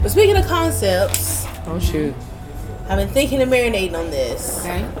But speaking of concepts, oh shoot, I've been thinking and marinating on this.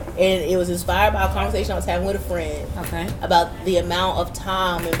 Okay. And it was inspired by a conversation I was having with a friend. Okay. About the amount of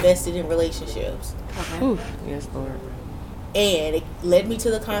time invested in relationships. Okay. ooh, yes, Lord. And it led me to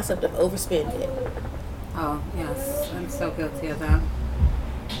the concept of overspending. Oh, yes. I'm so guilty of that.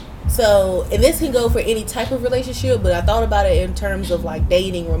 So, and this can go for any type of relationship, but I thought about it in terms of like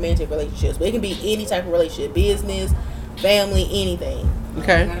dating, romantic relationships. But it can be any type of relationship, business, family, anything.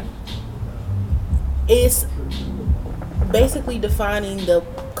 Okay. It's basically defining the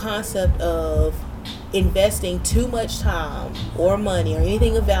concept of investing too much time or money or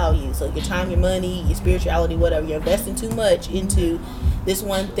anything of value. So your time, your money, your spirituality, whatever. You're investing too much into this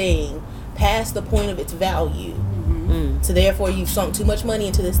one thing past the point of its value. So therefore you've sunk too much money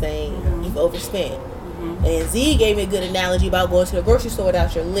into this thing. You've overspent. And Z gave me a good analogy about going to the grocery store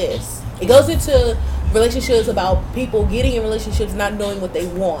without your list. It goes into relationships about people getting in relationships not knowing what they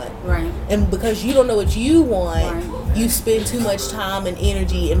want. Right. And because you don't know what you want, Right. you spend too much time and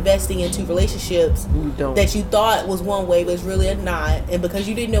energy investing into relationships don't. that you thought was one way but it's really not. And because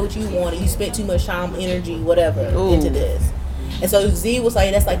you didn't know what you wanted, you spent too much time, energy, whatever into this. And so Z was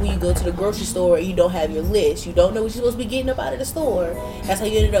like, that's like when you go to the grocery store and you don't have your list. You don't know what you're supposed to be getting up out of the store. That's how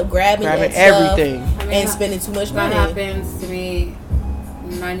you ended up grabbing that everything stuff and spending too much money. That happens to me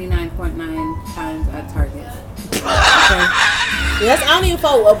 99.9 times at Target. That's, I don't even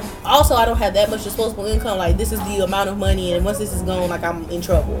follow. Also, I don't have that much disposable income. Like, this is the amount of money, and once this is gone, like, I'm in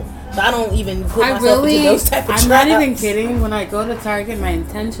trouble. So I don't even put myself into those type of traps. I'm not even kidding. When I go to Target, my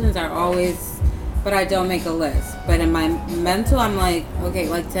intentions are always, but I don't make a list. But in my mental, I'm like, okay,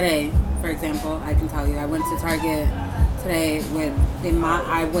 like today, for example, I can tell you, I went to Target today with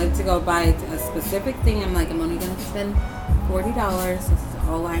I went to go buy a specific thing. I'm like, I'm only going to spend $40. This is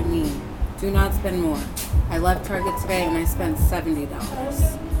all I need. Do not spend more. I left Target today and I spent $70.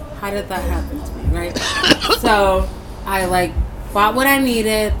 How did that happen to me, right? So I like bought what I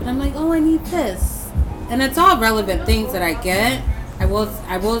needed, but I'm like, oh, I need this, and it's all relevant things that I get. I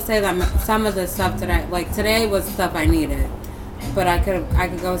will say that some of the stuff that I like today was stuff I needed, but I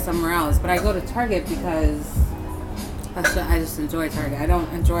could go somewhere else. But I go to Target because I just enjoy Target. I don't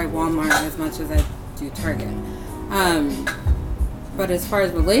enjoy Walmart as much as I do Target. But as far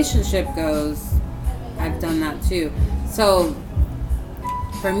as relationship goes, I've done that too. So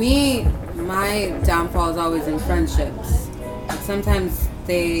for me, my downfall is always in friendships. Sometimes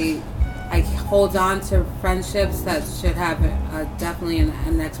I hold on to friendships that should have definitely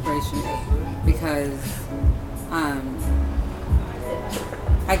an expiration date, because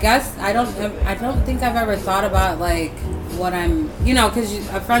I guess I don't think I've ever thought about like what I'm, because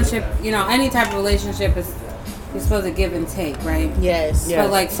a friendship, any type of relationship is, you're supposed to give and take, right? Yes.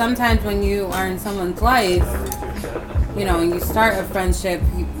 But like sometimes when you are in someone's life, and you start a friendship,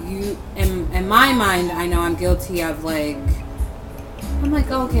 you in my mind, I know I'm guilty of like, I'm like,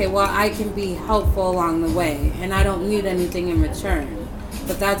 okay, well, I can be helpful along the way, and I don't need anything in return.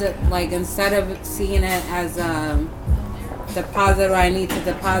 But that's it, like, instead of seeing it as a deposit, or I need to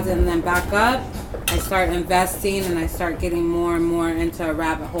deposit and then back up, I start investing and I start getting more and more into a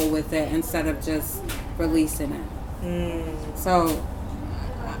rabbit hole with it instead of just releasing it. So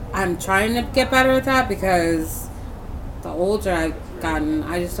I'm trying to get better at that, because the older I've gotten,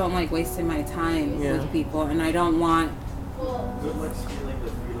 I just don't like wasting my time with people, and I don't want.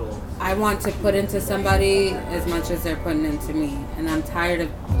 I want to put into somebody as much as they're putting into me, and I'm tired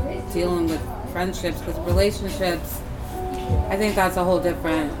of dealing with friendships, because relationships, I think that's a whole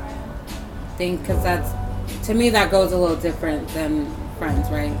different thing, because to me that goes a little different than friends,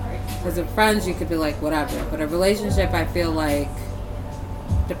 right? Because with friends you could be like whatever, but a relationship, I feel like,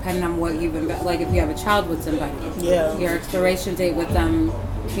 depending on what you've like if you have a child with somebody, your expiration date with them,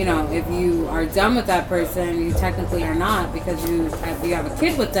 if you are done with that person, you technically are not, because if you have a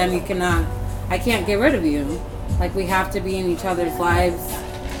kid with them, I can't get rid of you. Like, we have to be in each other's lives.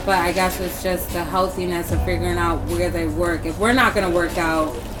 But I guess it's just the healthiness of figuring out where they work. If we're not going to work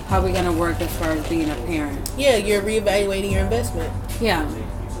out, how are we going to work as far as being a parent? Yeah, you're reevaluating your investment. Yeah.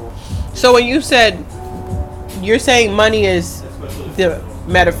 So when you said, you're saying money is the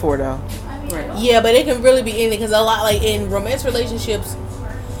metaphor though. Right. Yeah, but it can really be anything, because a lot, like in romantic relationships,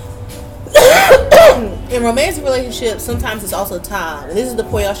 sometimes it's also time. And this is the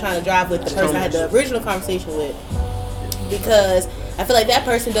point I was trying to drive with the person I had the original conversation with, because I feel like that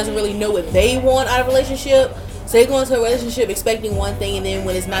person doesn't really know what they want out of a relationship. So they go into a relationship expecting one thing, and then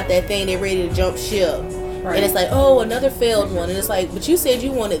when it's not that thing, they're ready to jump ship. Right. And it's like, oh, another failed one. And it's like, but you said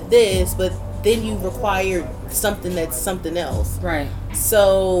you wanted this, but then you required something that's something else. Right.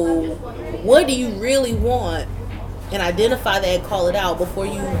 So what do you really want and identify that and call it out before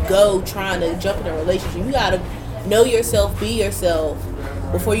you go trying to jump in a relationship. You gotta know yourself, be yourself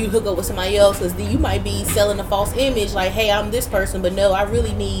before you hook up with somebody else, because you might be selling a false image like, hey, I'm this person, but no, I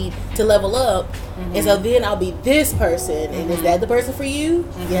really need to level up, and so then I'll be this person. And is that the person for you?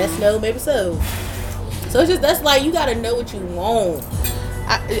 Yes, no, maybe so. So it's just, that's like, you gotta know what you want.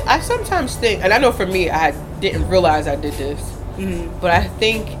 I sometimes think, and I know for me, I didn't realize I did this, but I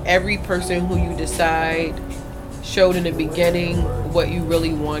think every person who you decide showed in the beginning what you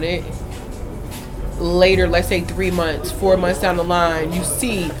really wanted. Later, let's say 3 months, 4 months down the line, you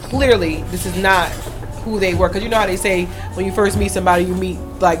see clearly this is not who they were. Because you know how they say when you first meet somebody, you meet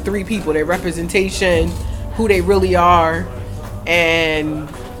like 3 people, their representation, who they really are, and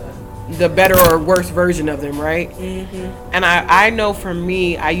the better or worse version of them, right? And I know for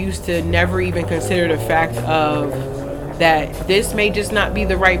me, I used to never even consider the fact of that this may just not be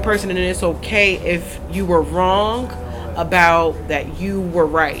the right person, and it's okay if you were wrong about that you were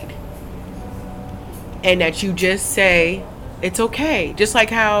right. And that you just say, it's okay. Just like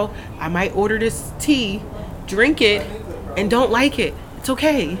how I might order this tea, drink it, and don't like it. It's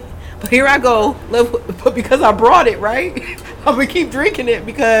okay. But here I go, but because I brought it, right? I'm going to keep drinking it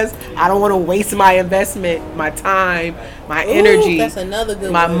because I don't want to waste my investment, my time, my energy, that's another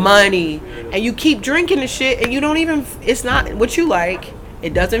good my one. money. And you keep drinking the shit and you don't even, it's not what you like.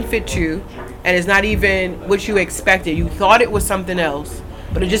 It doesn't fit you. And it's not even what you expected. You thought it was something else,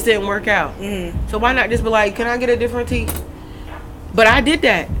 but it just didn't work out. So why not just be like, can I get a different tea? But I did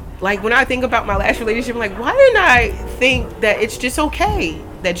that. Like, when I think about my last relationship, I'm like, why didn't I think that it's just okay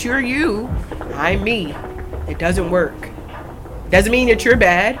that you're you, I'm me? It doesn't work. Doesn't mean that you're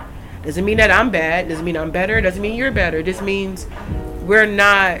bad. Doesn't mean that I'm bad. Doesn't mean I'm better. Doesn't mean you're better. It just means we're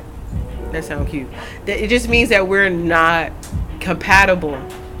not. That sounds cute. It just means that we're not compatible.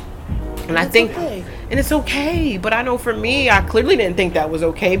 And I think, okay. And it's okay. But I know for me, I clearly didn't think that was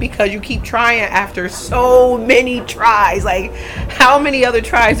okay because you keep trying after so many tries. Like, how many other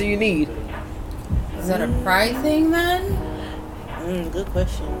tries do you need? Is that a pride thing then? Good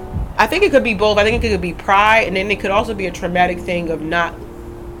question. I think it could be both. I think it could be pride, and then it could also be a traumatic thing of not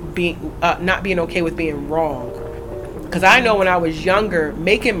being okay with being wrong. Because I know when I was younger,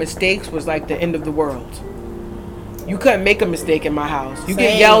 making mistakes was like the end of the world. You couldn't make a mistake in my house. You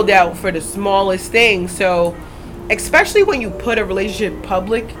get yelled out for the smallest thing. So, especially when you put a relationship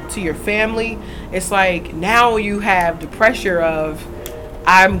public to your family, it's like now you have the pressure of,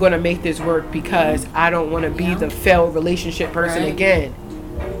 I'm going to make this work because I don't want to be the failed relationship person again.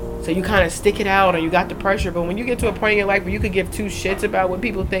 So you kind of stick it out and you got the pressure. But when you get to a point in your life where you could give 2 shits about what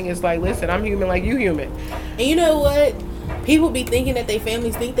people think, it's like, listen, I'm human like you human. And you know what? People be thinking that their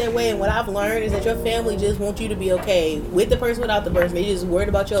families think that way, and what I've learned is that your family just wants you to be okay with the person, without the person. They just worried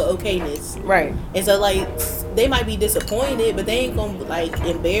about your okayness. Right. And so, like, they might be disappointed, but they ain't gonna, like,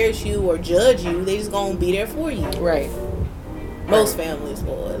 embarrass you or judge you. They just gonna be there for you. Right. Most families,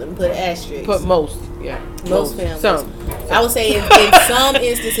 boy. Let me put an asterisk. Put most, yeah. Most families. Some. I would say in some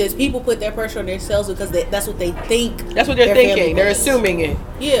instances, people put their pressure on themselves because that's what they think. That's what they're thinking. They're assuming it.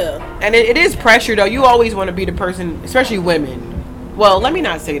 Yeah. And it is pressure, though. You always want to be the person, especially women. Well, let me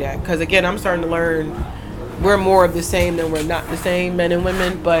not say that, because, again, I'm starting to learn we're more of the same than we're not the same, men and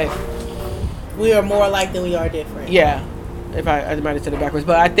women, but we are more alike than we are different. Yeah. If I might have said it backwards.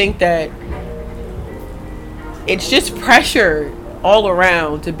 But I think that it's just pressure all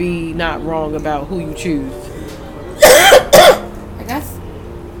around to be not wrong about who you choose. I guess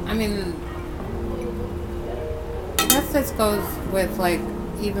this goes with, like,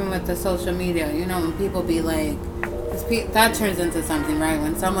 even with the social media, you know, when people be like, that turns into something, right?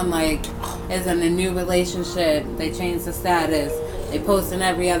 When someone, like, is in a new relationship, they change the status, they post in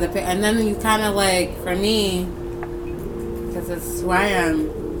every other picture, and then you kind of, like, for me, because it's who I am,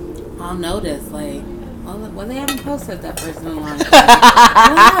 I'll notice, like, well, they haven't posted that person in a long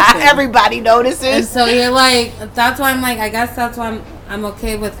time. Everybody notices. And so you're like, that's why I'm like, I guess that's why I'm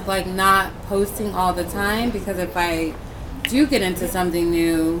okay with, like, not posting all the time, because if I do get into something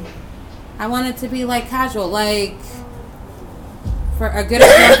new, I want it to be, like, casual. Like, for a good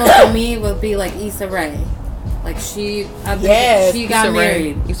example for me would be, like, Issa Rae. Like, she got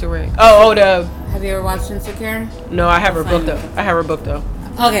married. Issa Rae. Oh, have you ever watched Insecure? No, I have her book though.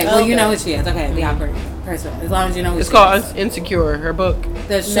 Okay, well, you know who she is. Okay, the awkward person. As long as you know who she is. It's called Insecure, her book.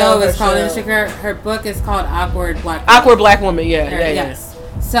 The show is called Insecure. Her book is called Awkward Black Woman. Awkward Black Woman, yeah. Yes.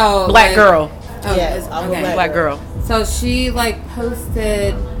 So, Black girl. Oh, yes, okay. Black girl. So she, like,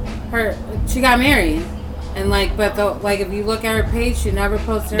 posted she got married. And, like, if you look at her page, she never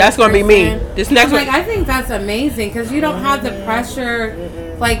posted her. That's going to be me. This next one. Like, I think that's amazing because you don't have the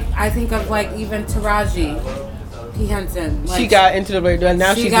pressure. Like, I think of, like, even Taraji He hadn't. She got into the relationship.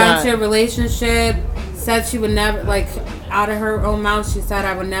 Now she she's got not. into a relationship. Said she would never, like, out of her own mouth, she said,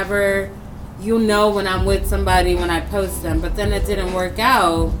 I would never, you know, when I'm with somebody when I post them. But then it didn't work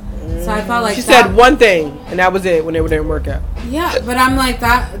out. So I felt like she said one thing, and that was it when it didn't work out. Yeah, but I'm like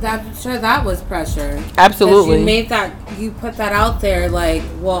I'm sure that was pressure. Absolutely. You made that, you put that out there, like,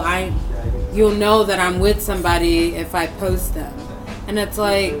 well, you'll know that I'm with somebody if I post them, and it's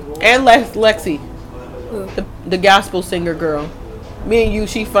like. And Lexi, the gospel singer girl, me and you,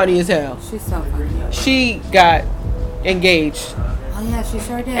 she funny as hell. She's so funny. She got engaged. Oh yeah, she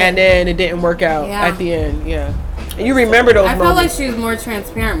sure did. And then it didn't work out at the end. Yeah. And you remember those moments. I felt like she was more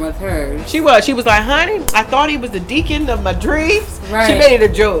transparent with her. She was. She was like, honey, I thought he was the deacon of my dreams. Right. She made it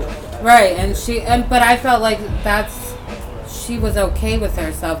a joke. Right. But I felt like she was okay with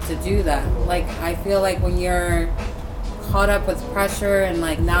herself to do that. Like, I feel like when you're caught up with pressure and,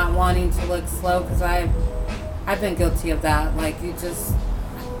 like, not wanting to look slow, because I've been guilty of that. Like, you just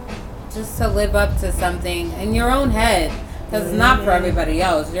to live up to something in your own head. Because it's not for everybody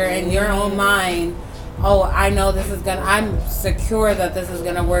else. You're in your own mind. Oh, I know I'm secure that this is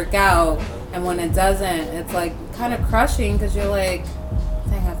gonna work out, and when it doesn't, it's like kind of crushing because you're like,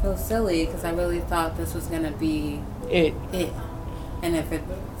 dang, I feel silly because I really thought this was gonna be it. And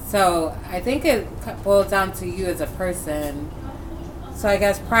so I think it boils down to you as a person. So I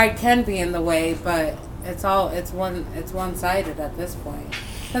guess pride can be in the way, but it's one-sided at this point.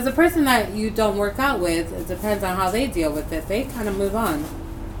 Because the person that you don't work out with, it depends on how they deal with it. They kind of move on.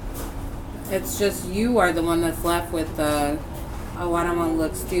 It's just you are the one that's left with the, oh, I don't want to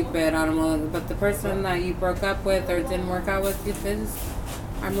look stupid. I don't want to. But the person that you broke up with or didn't work out with, you just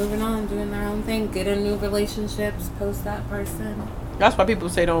are moving on, doing their own thing, getting new relationships, post that person. That's why people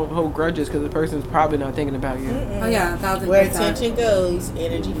say don't hold grudges, because the person's probably not thinking about you. Oh yeah, 1,000%. Where attention goes,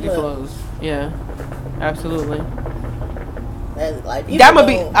 energy flows. Yeah, absolutely. Like,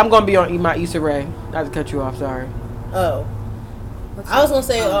 I'm gonna be on my Issa Rae. Not to cut you off, sorry. Oh. I was gonna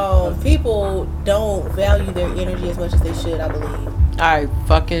say, people don't value their energy as much as they should, I believe. I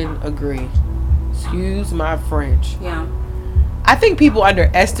fucking agree. Excuse my French. Yeah. I think people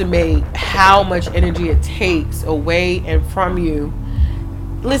underestimate how much energy it takes away and from you.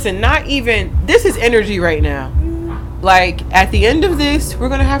 Listen, this is energy right now. Like, at the end of this, we're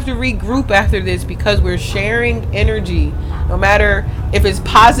gonna have to regroup after this because we're sharing energy, no matter if it's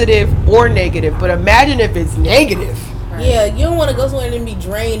positive or negative. But imagine if it's negative. Yeah, you don't want to go somewhere and be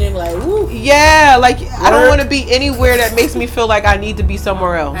drained and like, woo. Yeah, like, I don't want to be anywhere that makes me feel like I need to be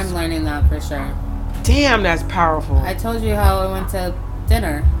somewhere else. I'm learning that for sure. Damn, that's powerful. I told you how I went to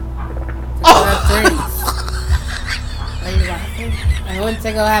dinner to go have drinks. Are you laughing? I went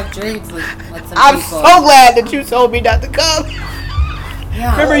to go have drinks with some people. I'm so glad that you told me not to come.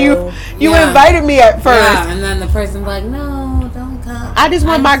 Yeah. Remember, you invited me at first. Yeah, and then the person's like, no, don't come. I just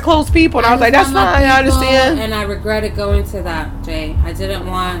want my close people. And I was like, that's fine, I understand. And I regretted going to that, Jay. I didn't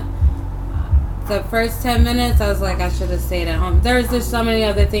want... The first 10 minutes, I was like, I should have stayed at home. There's just so many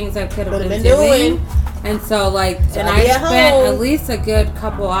other things I could have been doing. And so, like, and I spent at least a good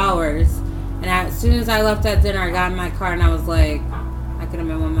couple hours. And as soon as I left that dinner, I got in my car and I was like, I could have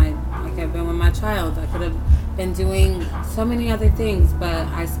been with my child. I could have been doing so many other things, but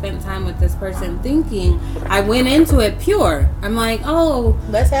I spent time with this person thinking I went into it pure. I'm like, oh,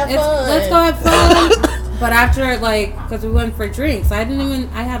 let's have fun. Let's go have fun. But after, like, because we went for drinks, I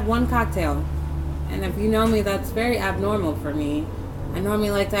had one cocktail. And if you know me, that's very abnormal for me. I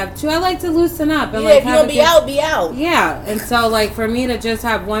normally like to have two. I like to loosen up. And if you're going to be out, be out. Yeah. And so, like, for me to just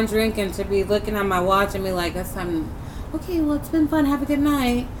have one drink and to be looking at my watch and be like, that's time. Okay, well, it's been fun. Have a good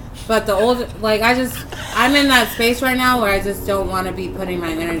night. But I'm in that space right now where I just don't want to be putting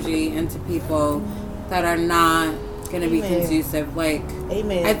my energy into people that are not going to be conducive. Like,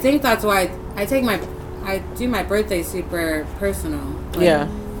 Amen. I think that's why I do my birthday super personal. Like, yeah.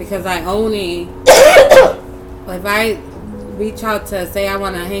 Because I only, if I reach out to say I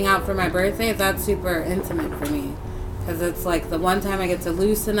want to hang out for my birthday, that's super intimate for me. Because it's like the one time I get to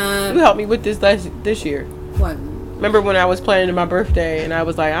loosen up. You helped me with this year. What? Remember when I was planning my birthday and I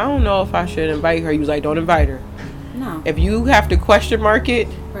was like, I don't know if I should invite her. You was like, don't invite her. No. If you have to question mark it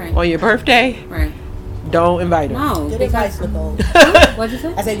on your birthday, don't invite her. No. Good advice, Nicole. What'd you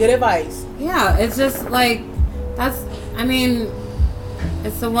say? I said good advice. Yeah, it's just like,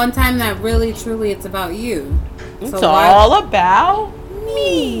 it's the one time that really, truly, it's about you. It's all about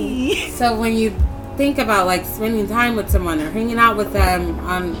me. So when you think about, like, spending time with someone or hanging out with them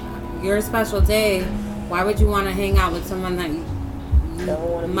on your special day, why would you want to hang out with someone that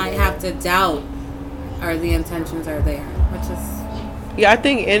you might have to doubt or the intentions are there? Which is... Yeah, I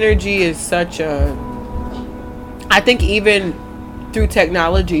think energy is such a... I think even through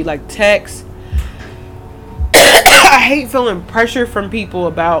technology, like text, I hate feeling pressure from people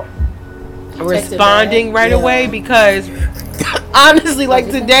about responding right away, because honestly, like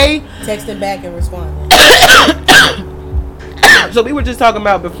today, texting back and responding. So we were just talking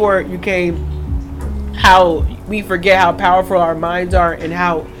about before you came how we forget how powerful our minds are and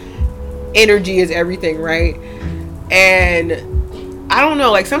how energy is everything, right? And I don't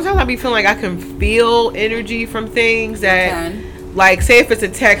know, like sometimes I be feeling like I can feel energy from things that, like, say if it's a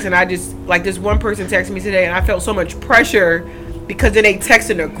text and I just, like, this one person texted me today and I felt so much pressure because then they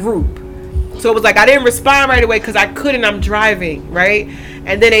texted a group. So it was like I didn't respond right away because I couldn't, I'm driving, right?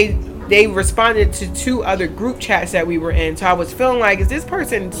 And then they responded to 2 other group chats that we were in. So I was feeling like, is this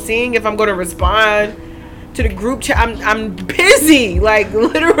person seeing if I'm going to respond to the group chat? I'm busy, like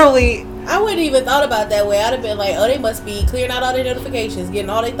literally. I wouldn't even thought about that way. I'd have been like, oh, they must be clearing out all their notifications, getting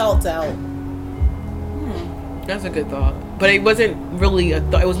all their thoughts out. That's a good thought. But it wasn't really a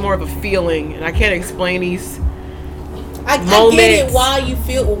thought. It was more of a feeling. And I can't explain these I get it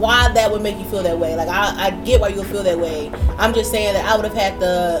why that would make you feel that way. Like, I get why you would feel that way. I'm just saying that I would have had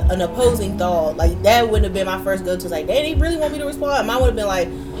an opposing thought. Like, that wouldn't have been my first go-to. Like, they really want me to respond. Mine would have been like,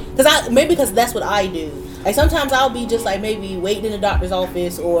 because that's what I do. Like, sometimes I'll be just like maybe waiting in the doctor's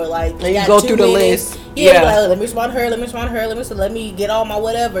office, or like and you go through the list. Yeah. Like, oh, let me respond to her. Let me get all my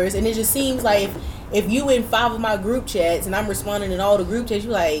whatevers. And it just seems like if you in 5 of my group chats and I'm responding in all the group chats,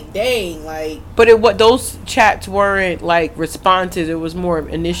 you're like, dang, like. But those chats weren't like responses. It was more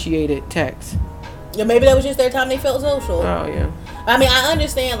initiated text. Yeah, maybe that was just their time they felt social. Oh yeah. I mean, I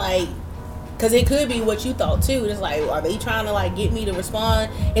understand, like, because it could be what you thought too. It's like, are they trying to like get me to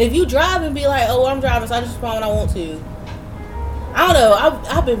respond? And if you drive and be like, oh, I'm driving, so I just respond when I want to. I don't know.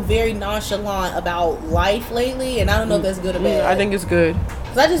 I've been very nonchalant about life lately, and I don't know if that's good or bad. I think it's good.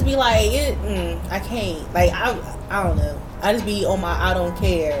 Cause I just be like, I can't. Like, I don't know. I just be on my I don't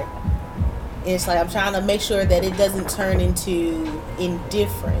care. And it's like I'm trying to make sure that it doesn't turn into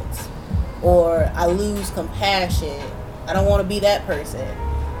indifference or I lose compassion. I don't want to be that person.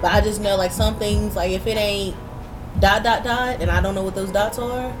 But I just know, like, some things, like, if it ain't ... and I don't know what those dots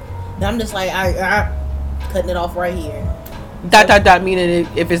are, then I'm just like, I cutting it off right here. ... meaning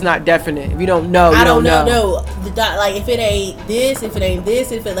if it's not definite. If you don't know, I don't know. No, the dot, like, if it ain't this, if it ain't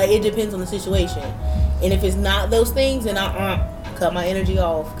this, if it, like, it depends on the situation. And if it's not those things, then I cut my energy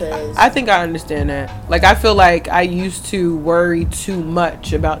off. Cause I think I understand that. Like, I feel like I used to worry too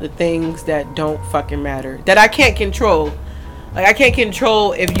much about the things that don't fucking matter, that I can't control. Like, I can't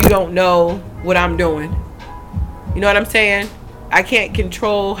control if you don't know what I'm doing. You know what I'm saying? I can't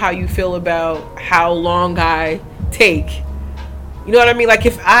control how you feel about how long I take. You know what I mean? Like,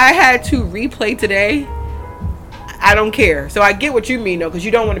 if I had to replay today, I don't care. So I get what you mean, though, because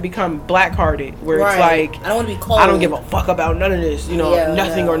you don't want to become black-hearted, where it's like, I don't want to be cold. I don't give a fuck about none of this, you know,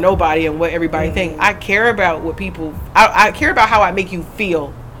 nothing or nobody and what everybody think. I care about what people, I care about how I make you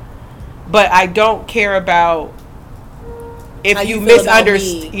feel, but I don't care about if how you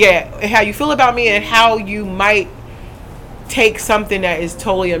misunderstand, how you feel about me and how you might take something that is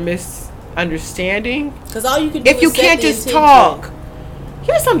totally a misunderstanding. Because all you can do if you can't just talk.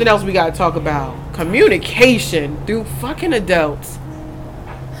 Here's something else we gotta talk about: communication through fucking adults.